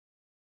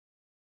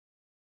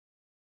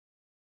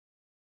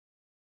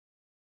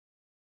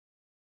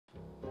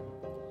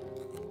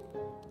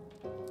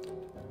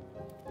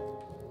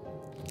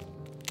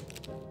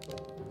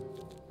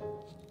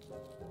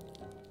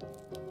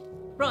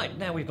Right,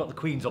 now we've got the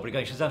Queen's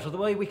obligations out of the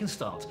way, we can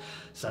start.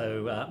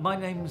 So, my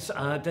name's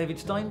David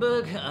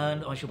Steinberg,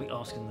 and I shall be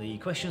asking the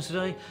questions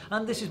today.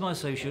 And this is my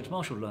associate,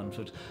 Marshall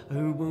Lunford,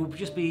 who will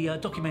just be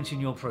documenting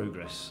your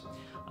progress.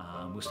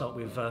 We'll start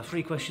with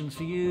 3 questions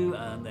for you,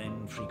 and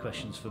then 3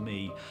 questions for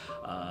me.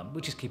 We'll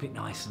just keep it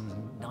nice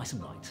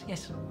and light.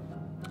 Yes.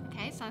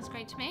 Okay, sounds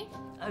great to me.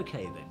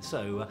 Okay then.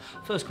 So,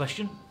 first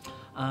question: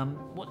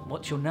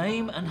 what's your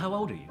name and how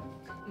old are you?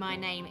 My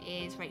name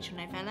is Rachel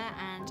Novella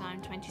and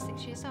I'm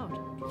 26 years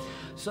old.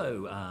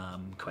 So,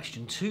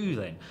 question 2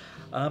 then.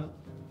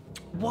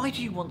 Why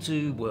do you want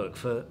to work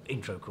for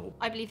Intro Corp?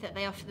 I believe that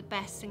they offer the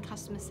best in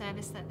customer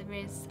service that there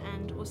is,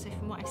 and also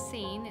from what I've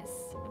seen,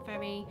 it's a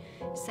very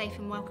safe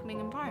and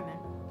welcoming environment.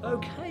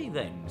 Okay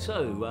then.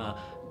 So,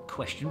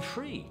 question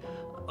 3.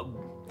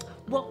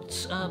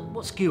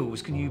 What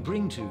skills can you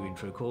bring to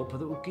Intro Corp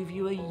that will give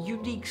you a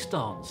unique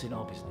stance in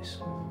our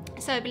business?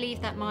 So I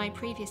believe that my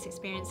previous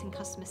experience in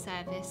customer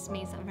service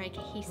means that I'm very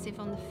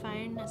cohesive on the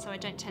phone, so I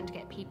don't tend to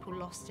get people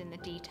lost in the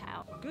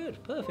detail.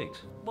 Good,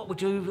 perfect. What we'll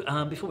do,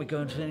 before we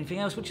go into anything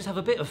else, we'll just have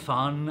a bit of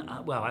fun.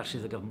 Well,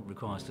 actually the government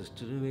requires us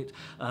to do it,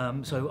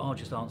 so I'll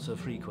just answer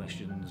 3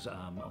 questions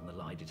on the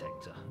lie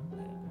detector.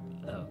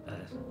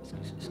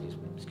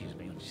 Excuse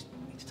me, I just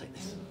need to take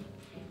this.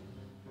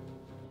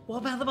 What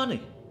about the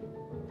money?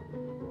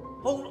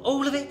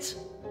 All of it?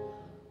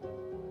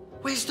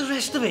 Where's the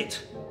rest of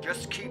it?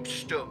 Just keep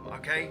stum,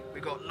 okay?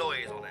 We've got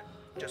lawyers on it.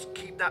 Just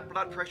keep that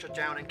blood pressure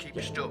down and keep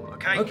stum,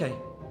 okay? Okay.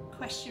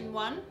 Question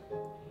 1.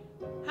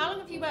 How long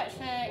have you worked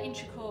for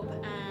Intracorp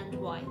and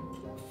why?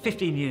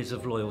 15 years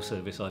of loyal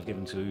service I've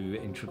given to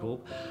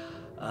Intracorp.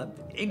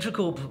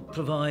 Intracorp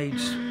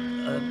provides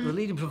the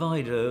leading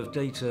provider of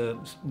data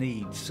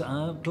needs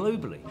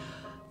globally.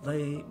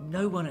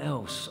 No one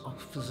else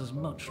offers as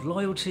much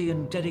loyalty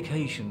and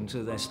dedication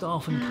to their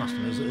staff and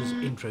customers as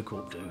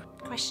Intracorp do.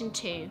 Question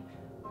 2.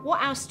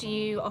 What else do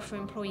you offer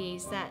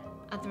employees that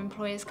other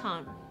employers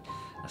can't?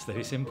 That's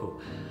very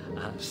simple.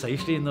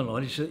 Safety in the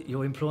knowledge that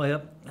your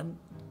employer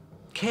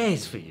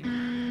cares for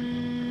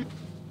you.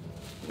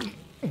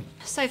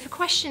 So for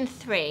question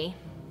 3,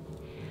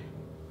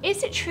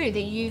 is it true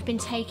that you've been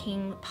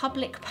taking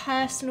public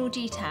personal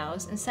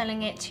details and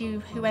selling it to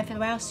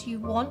whoever else you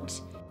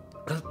want?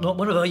 That's not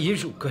one of our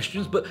usual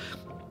questions, but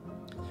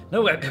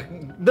no,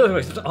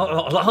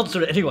 I'll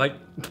answer it anyway.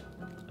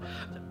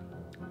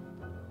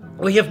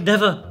 We have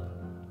never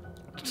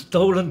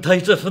stolen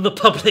data from the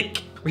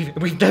public.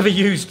 We've never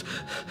used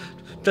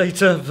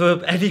data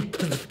for any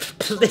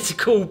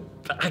political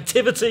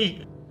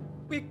activity.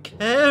 We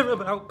care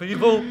about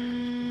people.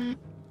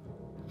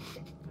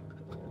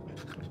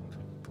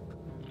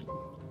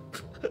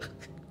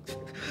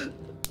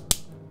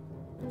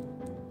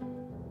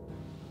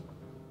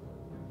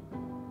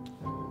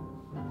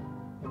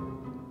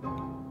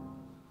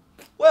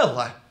 Well,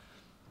 I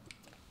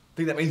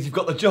think that means you've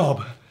got the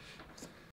job.